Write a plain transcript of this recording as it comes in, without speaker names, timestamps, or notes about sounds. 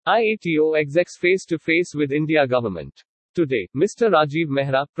IATO execs face-to-face with India government. Today, Mr. Rajiv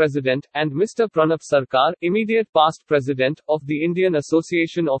Mehra, President, and Mr. Pranab Sarkar, immediate past President, of the Indian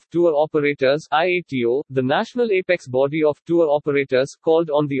Association of Tour Operators (IATO), the national apex body of tour operators,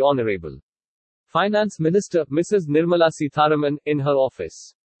 called on the Honorable Finance Minister, Mrs. Nirmala Sitharaman, in her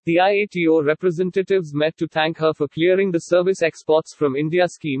office. The IATO representatives met to thank her for clearing the Service Exports from India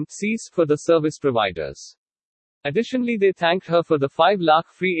scheme (SEAS) for the service providers. Additionally, they thanked her for the 5 lakh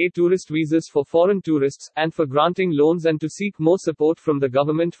free tourist visas for foreign tourists, and for granting loans and to seek more support from the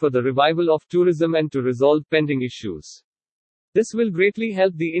government for the revival of tourism and to resolve pending issues. This will greatly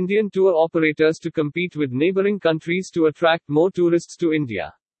help the Indian tour operators to compete with neighboring countries to attract more tourists to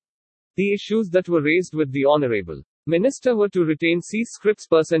India. The issues that were raised with the Honorable Minister were to retain SEAS scripts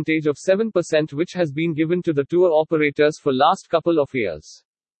percentage of 7% which has been given to the tour operators for last couple of years.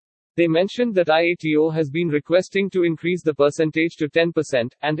 They mentioned that IATO has been requesting to increase the percentage to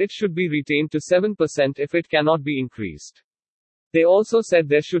 10%, and it should be retained to 7% if it cannot be increased. They also said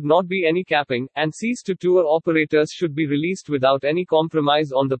there should not be any capping, and SEAS to tour operators should be released without any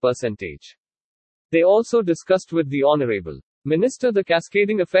compromise on the percentage. They also discussed with the Honorable Minister the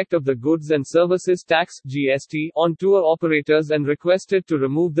cascading effect of the Goods and Services Tax (GST) on tour operators and requested to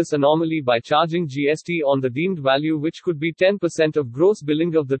remove this anomaly by charging GST on the deemed value, which could be 10% of gross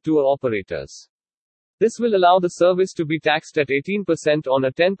billing of the tour operators. This will allow the service to be taxed at 18% on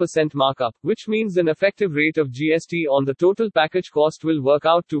a 10% markup, which means an effective rate of GST on the total package cost will work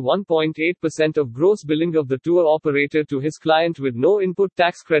out to 1.8% of gross billing of the tour operator to his client with no input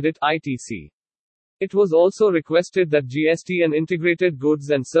tax credit (ITC). It was also requested that GST and Integrated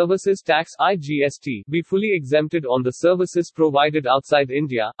Goods and Services Tax (IGST) be fully exempted on the services provided outside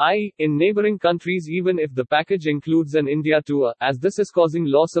India, i.e., in neighboring countries, even if the package includes an India tour, as this is causing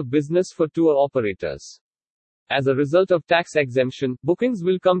loss of business for tour operators. As a result of tax exemption, bookings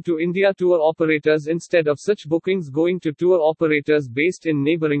will come to India tour operators instead of such bookings going to tour operators based in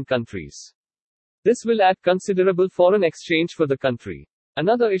neighboring countries. This will add considerable foreign exchange for the country.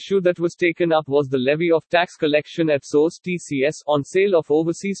 Another issue that was taken up was the levy of tax collection at source (TCS) on sale of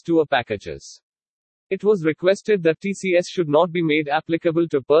overseas tour packages. It was requested that TCS should not be made applicable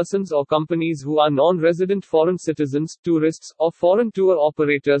to persons or companies who are non-resident foreign citizens, tourists, or foreign tour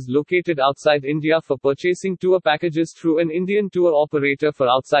operators located outside India for purchasing tour packages through an Indian tour operator for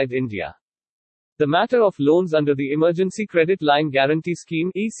outside India. The matter of loans under the Emergency Credit Line Guarantee Scheme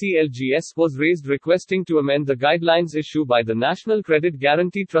 (ECLGS) was raised, requesting to amend the guidelines issued by the National Credit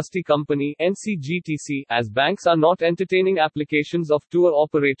Guarantee Trustee Company (NCGTC), as banks are not entertaining applications of tour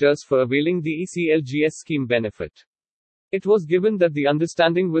operators for availing the ECLGS scheme benefit. It was given that the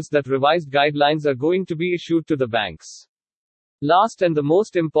understanding was that revised guidelines are going to be issued to the banks. Last and the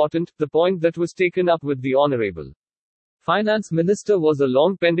most important, the point that was taken up with the Honorable Finance Minister was a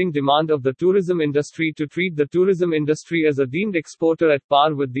long-pending demand of the tourism industry to treat the tourism industry as a deemed exporter at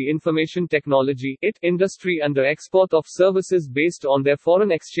par with the information technology industry under export of services based on their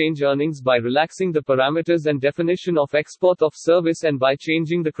foreign exchange earnings by relaxing the parameters and definition of export of service and by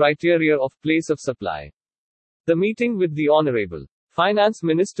changing the criteria of place of supply. The meeting with the Honorable Finance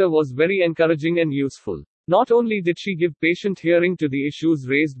Minister was very encouraging and useful. Not only did she give patient hearing to the issues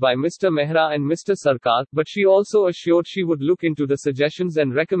raised by Mr. Mehra and Mr. Sarkar, but she also assured she would look into the suggestions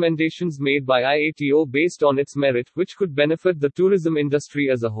and recommendations made by IATO based on its merit, which could benefit the tourism industry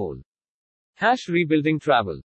as a whole. Rebuilding travel.